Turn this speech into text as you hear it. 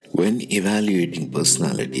When evaluating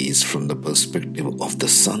personalities from the perspective of the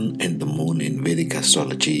sun and the moon in Vedic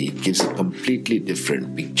astrology, it gives a completely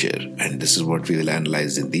different picture, and this is what we will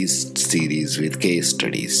analyze in this series with case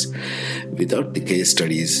studies. Without the case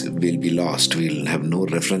studies, we'll be lost. We'll have no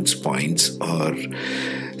reference points or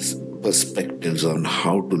perspectives on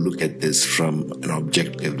how to look at this from an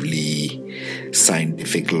objectively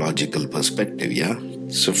scientific, logical perspective, yeah?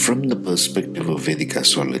 So from the perspective of Vedic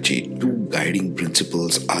astrology, two guiding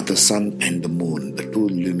principles are the sun and the moon, the two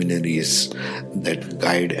luminaries that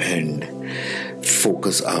guide and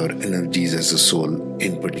focus our energies as a soul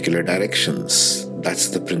in particular directions. That's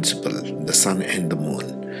the principle, the sun and the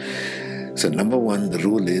moon. So number one, the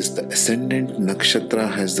rule is the ascendant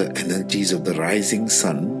nakshatra has the energies of the rising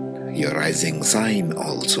sun, your rising sign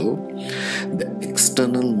also. The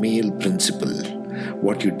external male principle,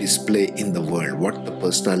 what you display in the world, what the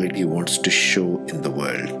personality wants to show in the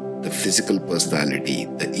world, the physical personality,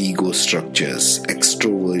 the ego structures,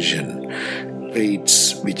 extroversion,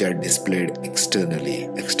 traits which are displayed externally,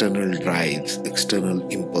 external drives, external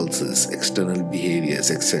impulses, external behaviors,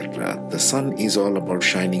 etc. The sun is all about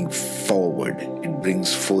shining forward. It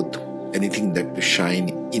brings forth anything that to shine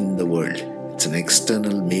in the world. It's an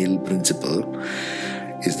external male principle,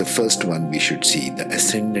 is the first one we should see, the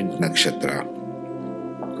ascendant nakshatra.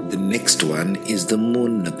 The next one is the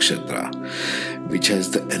moon nakshatra, which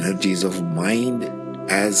has the energies of mind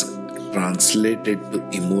as translated to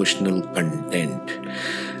emotional content,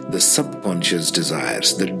 the subconscious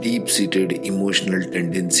desires, the deep-seated emotional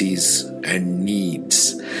tendencies and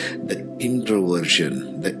needs, the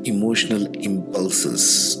introversion, the emotional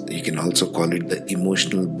impulses. You can also call it the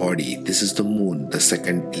emotional body. This is the moon, the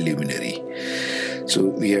second luminary. So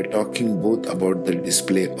we are talking both about the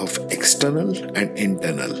display of external and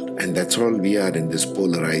internal, and that's all we are in this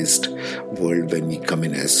polarized world when we come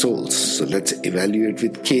in as souls. So let's evaluate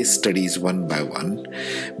with case studies one by one,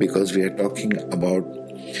 because we are talking about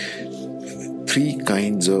three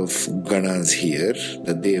kinds of ganas here,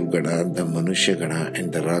 the Dev Gana, the Manushya Gana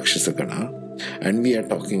and the Rakshasa Gana, and we are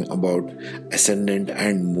talking about ascendant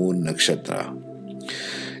and moon nakshatra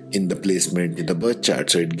in the placement in the birth chart.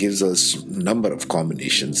 So it gives us number of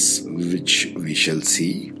combinations which we shall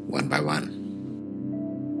see one by one.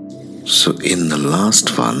 So in the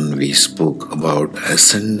last one we spoke about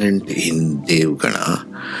ascendant in Devgana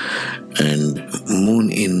and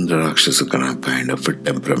moon in the Rakshasa Gana kind of a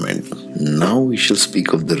temperament. Now we shall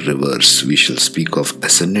speak of the reverse. We shall speak of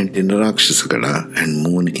ascendant in Rakshasa Gana and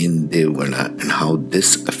moon in Devgana and how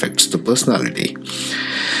this affects the personality.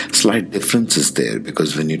 Slight difference is there,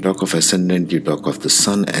 because when you talk of ascendant, you talk of the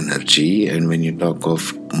sun energy, and when you talk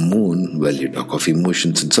of moon, well, you talk of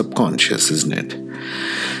emotions and subconscious, isn't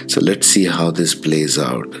it? So let's see how this plays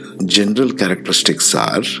out. General characteristics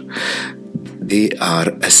are, they are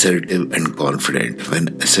assertive and confident.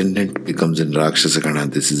 When ascendant becomes in Rakshasa Gana,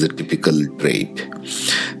 this is a typical trait.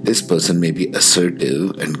 This person may be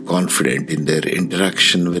assertive and confident in their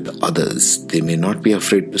interaction with others. They may not be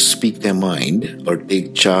afraid to speak their mind or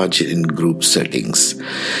take charge in group settings.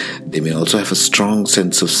 They may also have a strong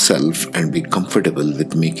sense of self and be comfortable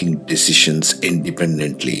with making decisions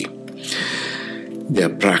independently. They are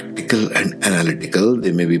practical and analytical.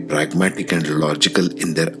 They may be pragmatic and logical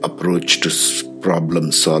in their approach to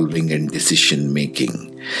problem solving and decision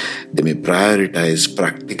making. They may prioritize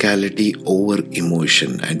practicality over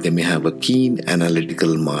emotion, and they may have a keen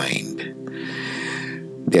analytical mind.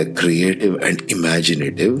 They are creative and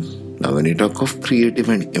imaginative. Now when you talk of creative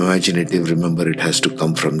and imaginative, remember it has to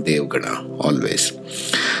come from Devgana, always.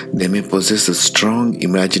 They may possess a strong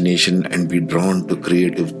imagination and be drawn to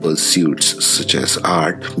creative pursuits such as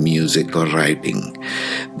art, music or writing.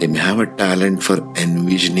 They may have a talent for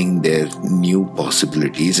envisioning their new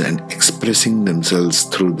possibilities and expressing themselves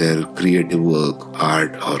through their creative work,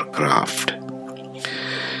 art or craft.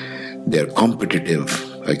 They are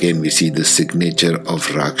competitive. Again, we see the signature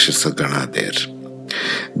of Rakshasa Gana there.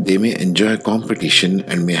 They may enjoy competition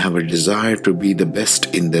and may have a desire to be the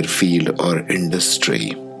best in their field or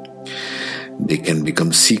industry. They can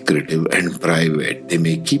become secretive and private. They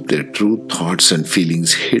may keep their true thoughts and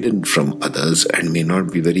feelings hidden from others and may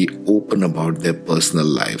not be very open about their personal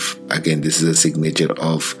life. Again, this is a signature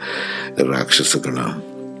of the Rakshasa Gana.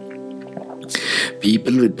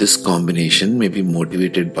 People with this combination may be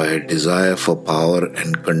motivated by a desire for power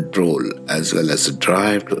and control, as well as a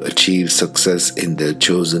drive to achieve success in their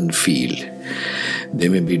chosen field. They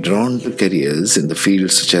may be drawn to careers in the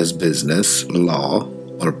fields such as business, law,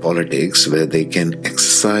 or politics, where they can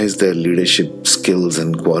exercise their leadership skills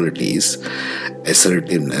and qualities,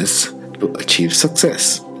 assertiveness, to achieve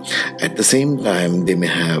success. At the same time, they may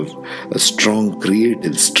have a strong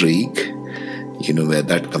creative streak, where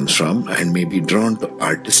that comes from, and may be drawn to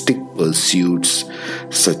artistic pursuits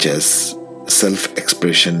such as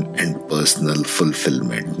self-expression and personal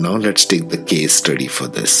fulfillment. Now let's take the case study for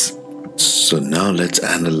this. So now let's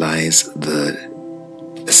analyze the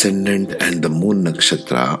ascendant and the moon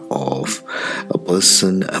nakshatra of a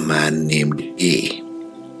person, a man named A.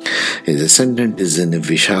 His ascendant is in a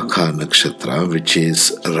Vishakha nakshatra, which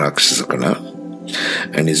is Rakshasa Gana,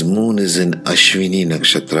 and his moon is in Ashwini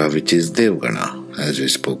nakshatra, which is Devgana, as we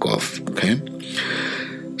spoke of. Okay,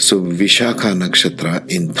 so Vishakha nakshatra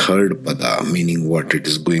in third pada, meaning what? It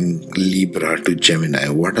is going Libra to Gemini.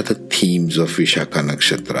 What are the themes of Vishakha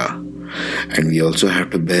nakshatra? And we also have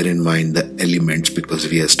to bear in mind the elements, because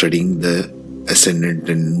we are studying the ascendant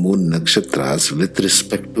and moon nakshatras with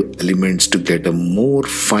respect to elements to get a more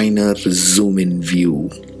finer zoom in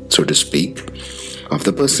view, so to speak, of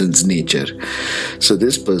the person's nature. So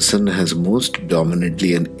this person has most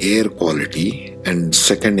dominantly an air quality, and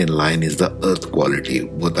second in line is the earth quality.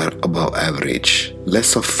 Both are above average.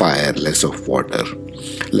 Less of fire, less of water,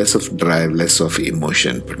 less of drive, less of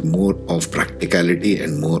emotion, but more of practicality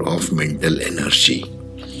and more of mental energy.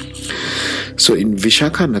 So in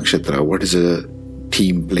Vishakha nakshatra, what is a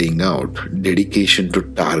theme playing out? Dedication to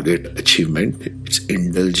target achievement, it's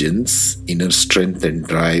indulgence, inner strength and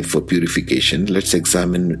drive for purification. Let's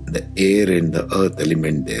examine the air and the earth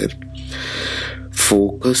element there.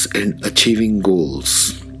 Focus and achieving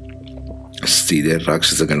goals. See there,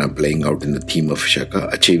 Rakshasa Gana playing out in the theme of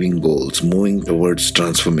Vishakha, achieving goals, moving towards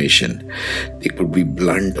transformation. They could be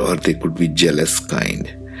blunt or they could be jealous kind.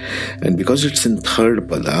 And because it's in third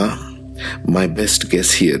pada, my best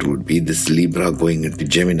guess here would be this Libra going into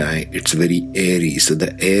Gemini. It's very airy, so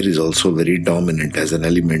the air is also very dominant as an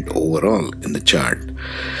element overall in the chart.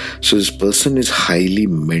 So this person is highly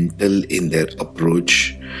mental in their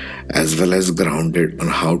approach as well as grounded on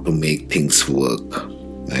how to make things work,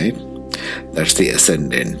 right? That's the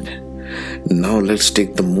ascendant. Now let's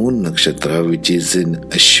take the moon nakshatra, which is in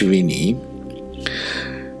Ashwini,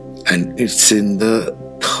 and it's in the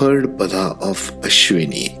third pada of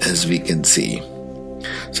Ashwini, as we can see.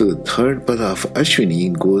 So the third pada of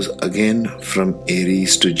Ashwini goes again from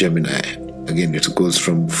Aries to Gemini. Again, it goes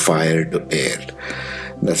from fire to air.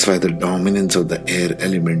 That's why the dominance of the air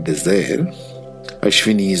element is there.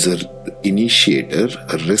 Ashwini is an initiator,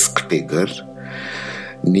 a risk taker,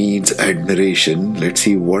 needs admiration. Let's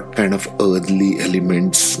see what kind of earthly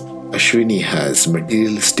elements Ashwini has.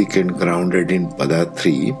 Materialistic and grounded in pada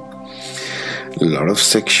 3. A lot of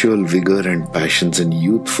sexual vigor and passions and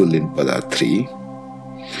youthful in pada 3.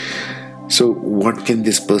 So what can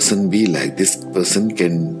this person be like? This person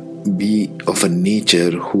can be of a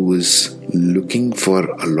nature who is looking for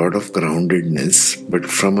a lot of groundedness, but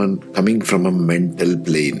coming from a mental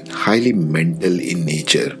plane, highly mental in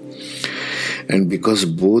nature. And because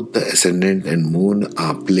both the ascendant and moon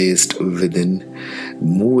are placed within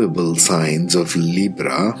movable signs of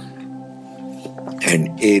Libra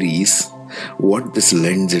and Aries, what this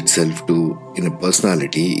lends itself to in a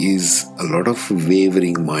personality is a lot of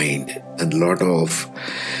wavering mind, a lot of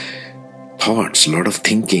thoughts, a lot of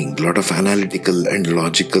thinking, a lot of analytical and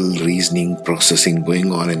logical reasoning processing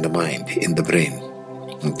going on in the mind, in the brain.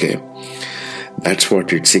 Okay, that's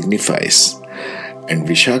what it signifies. And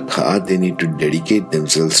Vishakha, they need to dedicate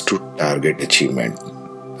themselves to target achievement.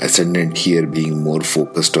 Ascendant here being more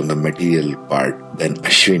focused on the material part than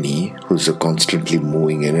Ashwini, who's a constantly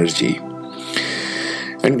moving energy.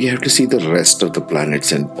 And we have to see the rest of the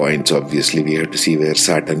planets and points. Obviously, we have to see where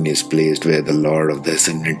Saturn is placed, where the Lord of the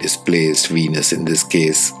Ascendant is placed, Venus in this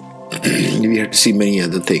case. We have to see many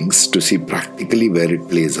other things to see practically where it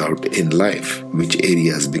plays out in life, which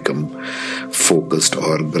areas become focused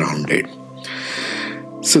or grounded.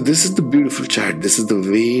 So this is the beautiful chart. This is the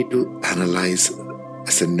way to analyze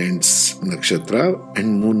ascendant's nakshatra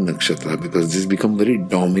and moon nakshatra, because these become very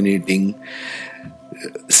dominating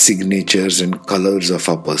signatures and colors of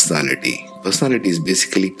our personality. Personality is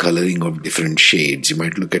basically coloring of different shades. You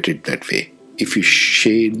might look at it that way. If you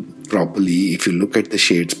shade properly, if you look at the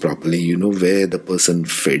shades properly, you know where the person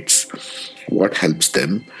fits, what helps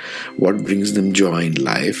them, what brings them joy in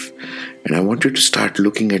life. And I want you to start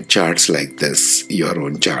looking at charts like this, your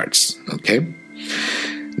own charts. Okay?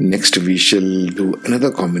 Next, we shall do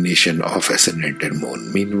another combination of ascendant and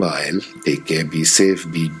moon. Meanwhile, take care, be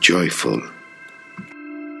safe, be joyful.